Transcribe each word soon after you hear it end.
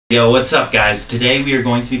Yo, what's up guys? Today we are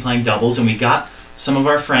going to be playing doubles and we got some of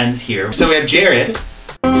our friends here. So we have Jared.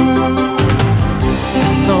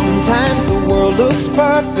 Sometimes the world looks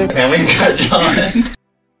perfect. And we got John.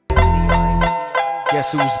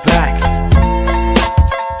 Guess who's back?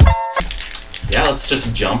 Yeah, let's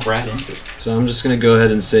just jump right into it. So I'm just gonna go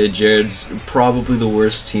ahead and say Jared's probably the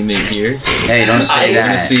worst teammate here. Hey, don't say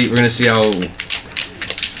that. We're gonna see how.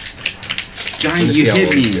 Johnny, you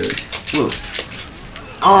hit me. Whoa.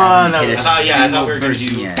 Oh, no. Yeah, I thought we were going to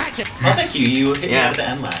do... Gotcha. Oh, thank you. You hit me out of the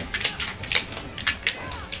end lag.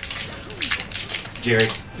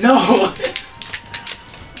 Jared. No!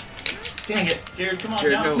 Dang it. Jared, come on.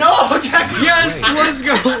 Jared, no. no. No, Jackson! Yes! Let's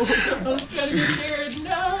go! I was trying to get Jared.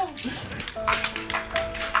 No!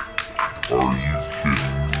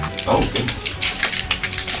 Oh, goodness.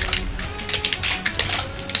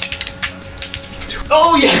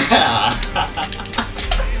 Oh, yeah!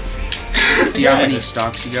 See how many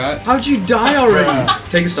stocks you got? How'd you die already?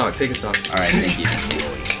 Take a stock, take a stock. Alright, thank you.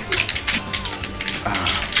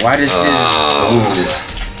 Why does his...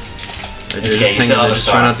 Right, Jared, just hang on, just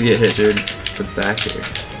try not to get hit, dude. The back here.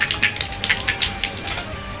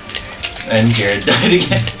 And Jared died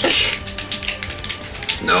again.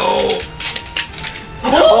 No!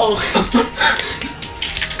 Oh!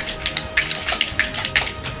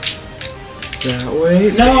 That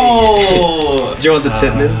way? No! Do you want the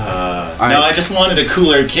tip, man? No, I just wanted a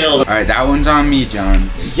cooler kill. Alright, that one's on me, John.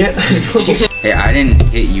 Yeah. Hey, I didn't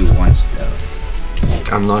hit you once, though.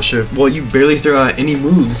 I'm not sure. Well, you barely threw out any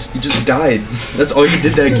moves. You just died. That's all you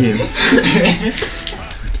did that game.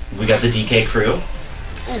 We got the DK crew.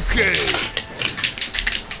 Okay.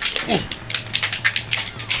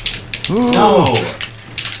 No!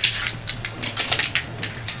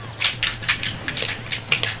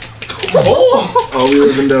 Oh, we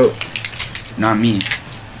livened out. Not me.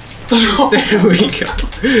 There we go.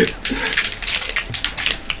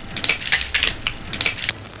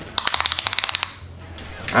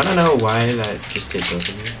 I don't know why that just did both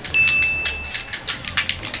of you.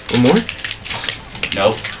 One more?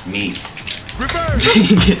 Nope, me.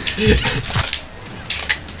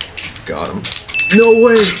 Got him. No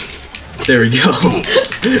way! There we go.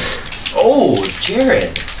 Oh,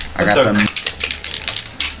 Jared! I got them.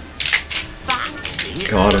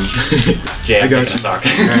 Got him. Jay, I I'm got taking you. a stock.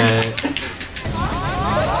 Alright.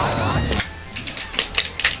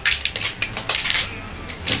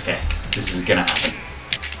 Okay, this is gonna happen.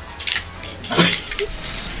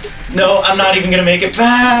 No, I'm not even gonna make it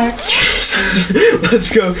back! Yes! Let's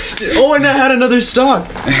go. Oh, and I had another stock.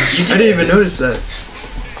 I didn't even notice that.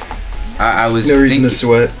 I was No reason to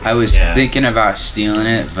sweat. I was thinking about stealing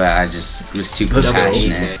it, but I just was too Let's go.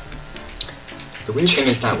 passionate. The weird thing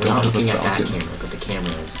is that we're not Don't looking have at a that Falcon. camera, but the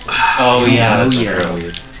camera is. Oh yeah, that's yeah.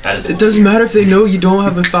 true. That is It doesn't matter if they know you don't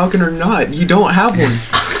have a Falcon or not. You don't have one.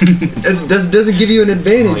 It doesn't give you an Oh,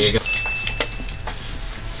 advantage. you go.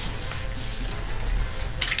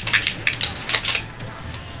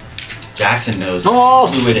 Jackson knows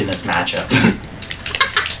fluid in this matchup.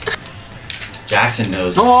 Jackson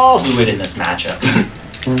knows fluid in this matchup.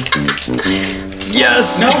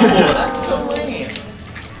 Yes! No, that's so lame.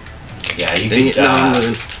 Yeah, you Dang can.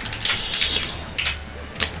 it,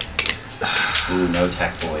 Ooh, no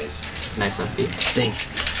tech boys. Nice on feet. Dang.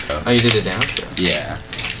 Oh, you did it down? Yeah.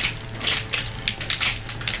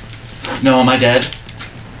 No, am I dead?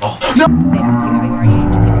 Oh no! They ask you how you are,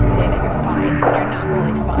 you just have to say that you're fine. You're not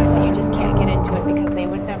really fine, but you just can't get into it because they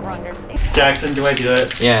would never understand. Jackson, do I do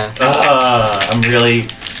it? Yeah. I'm really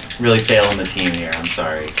failing the team here. I'm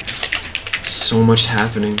sorry. So much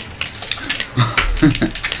happening.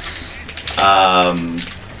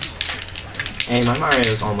 Hey, my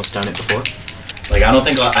Mario's almost done it before. Like, I don't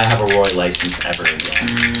think I have a Roy license ever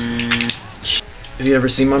again. Have you ever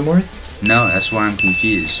seen my Morth? No, that's why I'm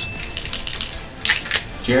confused.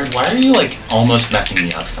 Jared, why are you, like, almost messing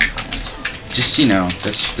me up sometimes? Just, you know,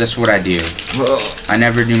 that's what I do. Oh, I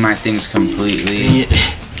never do my things completely. dang it.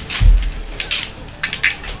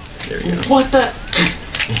 There we go. What the?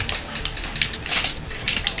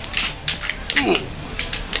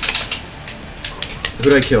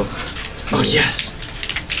 Who'd I kill? Oh, yes.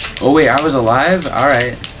 Oh wait, I was alive?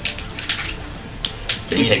 Alright.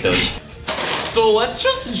 You take those. So let's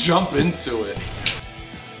just jump into it.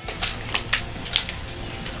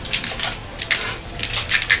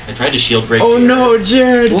 I tried to shield break. Oh Jared. no,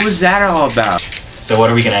 Jared! What was that all about? So what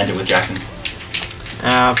are we gonna end it with, Jackson?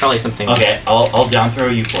 Probably something. Okay, I'll down throw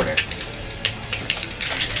you forward.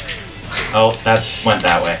 Oh, that went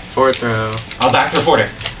that way. Forward throw. I'll back throw forward.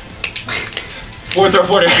 Forward throw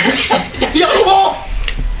forward. Yo!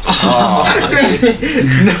 Oh!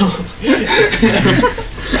 No.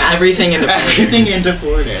 Everything into Everything into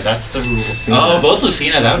forward air. That's the rule. Lucina. Oh, both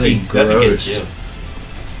Lucina. That'd be good gross. too.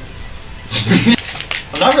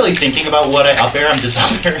 I'm not really thinking about what I up air. I'm just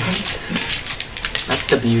up airing. That's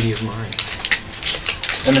the beauty of Mario.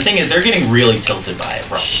 And the thing is, they're getting really tilted by it,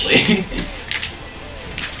 probably.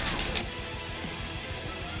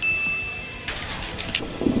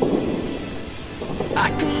 I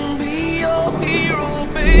can be your hero,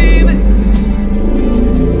 baby.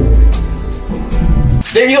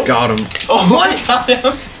 There you go. Got him. Oh, what? Got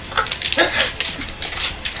him.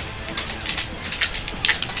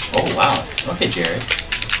 Oh, wow. Okay, Jared.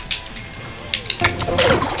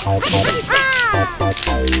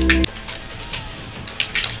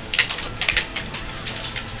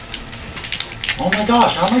 Oh my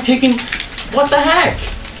gosh, how am I taking... What the heck?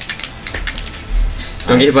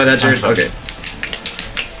 Don't get hit by that, Jared. Sound Okay.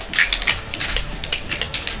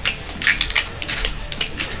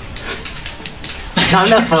 Time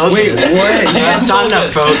to focus. Wait, what? Yeah, it's time to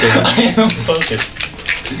focus. I am focused.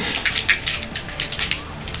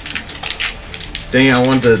 Dang it, I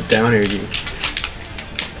want the down air you.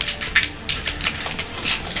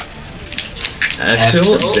 F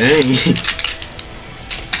tilt? tilt? Dang.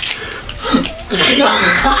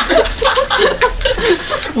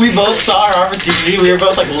 We both saw our opportunity. We were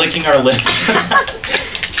both like licking our lips.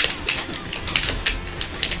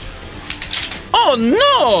 Oh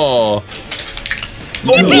no!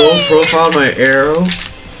 You low profile my arrow?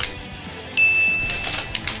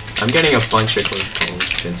 I'm getting a bunch of close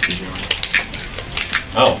calls against these ones.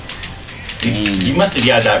 Oh. You must have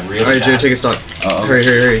had that really Alright, Jared, fast. take a stock. Uh-oh. Hurry,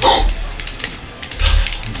 hurry, hurry.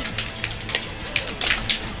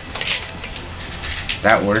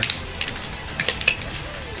 That worked.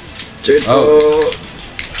 Jared, Oh.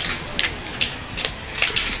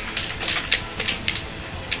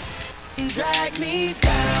 Drag me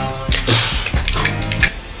down.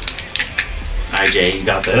 Alright, Jay, you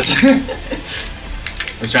got this.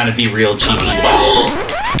 I was trying to be real cheeky.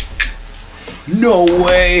 No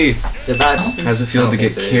way! Did that? How's it feel to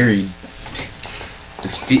get carried?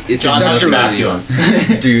 It's John, how's such a your back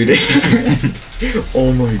relief. doing? Dude.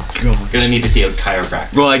 Oh my god. Gonna need to see a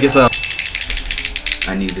chiropractor. Well, I guess I'll...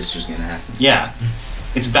 I knew this was gonna happen. Yeah.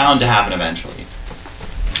 It's bound to happen eventually.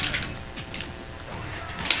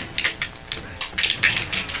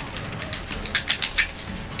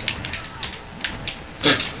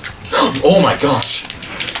 Oh my gosh.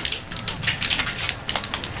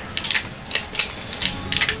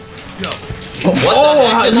 What the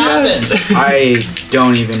heck just happened? I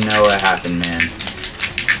don't even know what happened, man.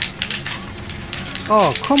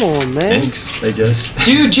 Oh, come on, man. Thanks, I guess.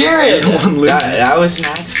 Dude, Jared! One loop. That was an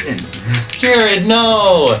accident. Jared,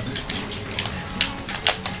 no!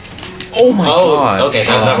 Oh my Oh, god. okay,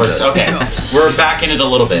 that works. Okay. We're back in it a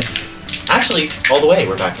little bit. Actually, all the way,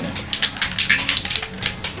 we're back in it.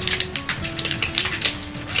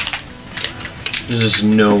 There's just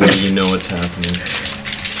no way you know what's happening.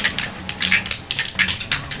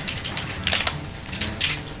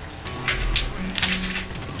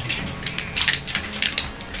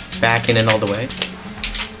 Back in and all the way.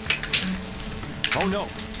 Oh no.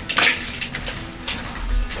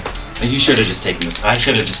 You should have just taken this. I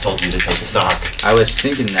should have just told you to take the stock. I was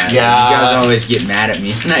thinking that. Yeah. You guys always get mad at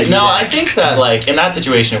me when I do No, that. I think that, like, in that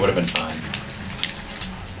situation, it would have been fine.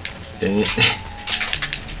 Dang it.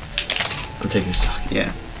 I'm taking stock.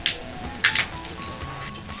 Yeah.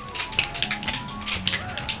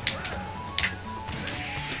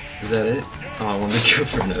 Is that it? Oh, I wanted to go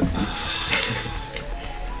for another.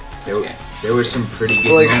 There were some pretty good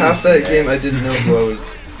For like moments half that in there. game, I didn't know who I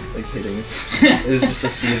was like hitting. It was just a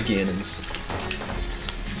sea of Ganons.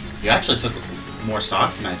 You actually took more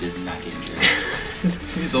stocks than I did in that game, Jared.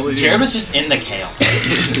 He's only Jared was just in the chaos.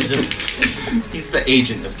 He's the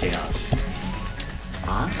agent of chaos.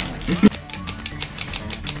 Got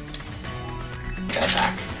it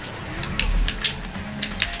back.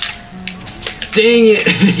 Dang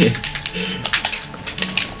it!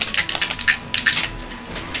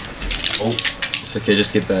 Oh, It's okay,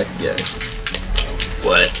 just get back. Yeah.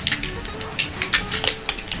 What?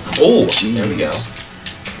 oh, there we go.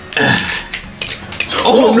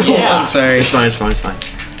 Oh, no! yeah. I'm sorry. It's fine, it's fine, it's fine.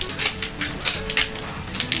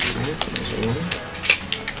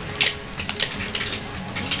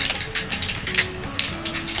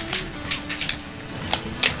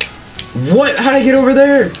 What? How'd I get over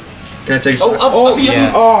there? Can I take some? Oh, yeah.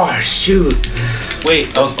 yeah. Oh, shoot.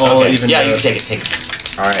 Wait, That's oh, all okay. even Yeah, you does. can take it, take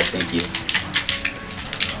it. Alright, thank you.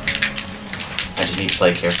 I just need to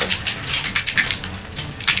play careful.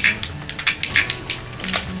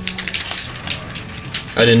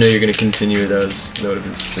 I didn't know you were gonna continue. That would have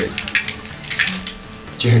been sick.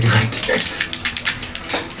 Jared, you're right there.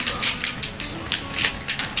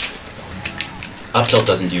 Up tilt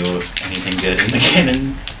doesn't do anything good in the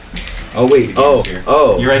cannon. Oh wait. Oh. Here.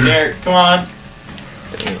 Oh. You're right there. Come on.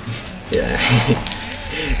 Yeah.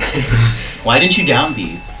 Why didn't you down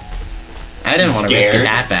B? I didn't want to risk it Scared?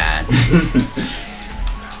 that bad.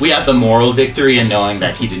 We have the moral victory in knowing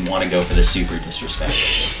that he didn't want to go for the super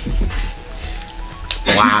disrespect.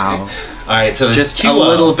 Wow. All right, so Just it's a 2-0.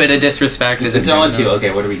 little bit of disrespect. It's 0-2.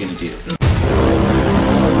 Okay, what are we gonna do?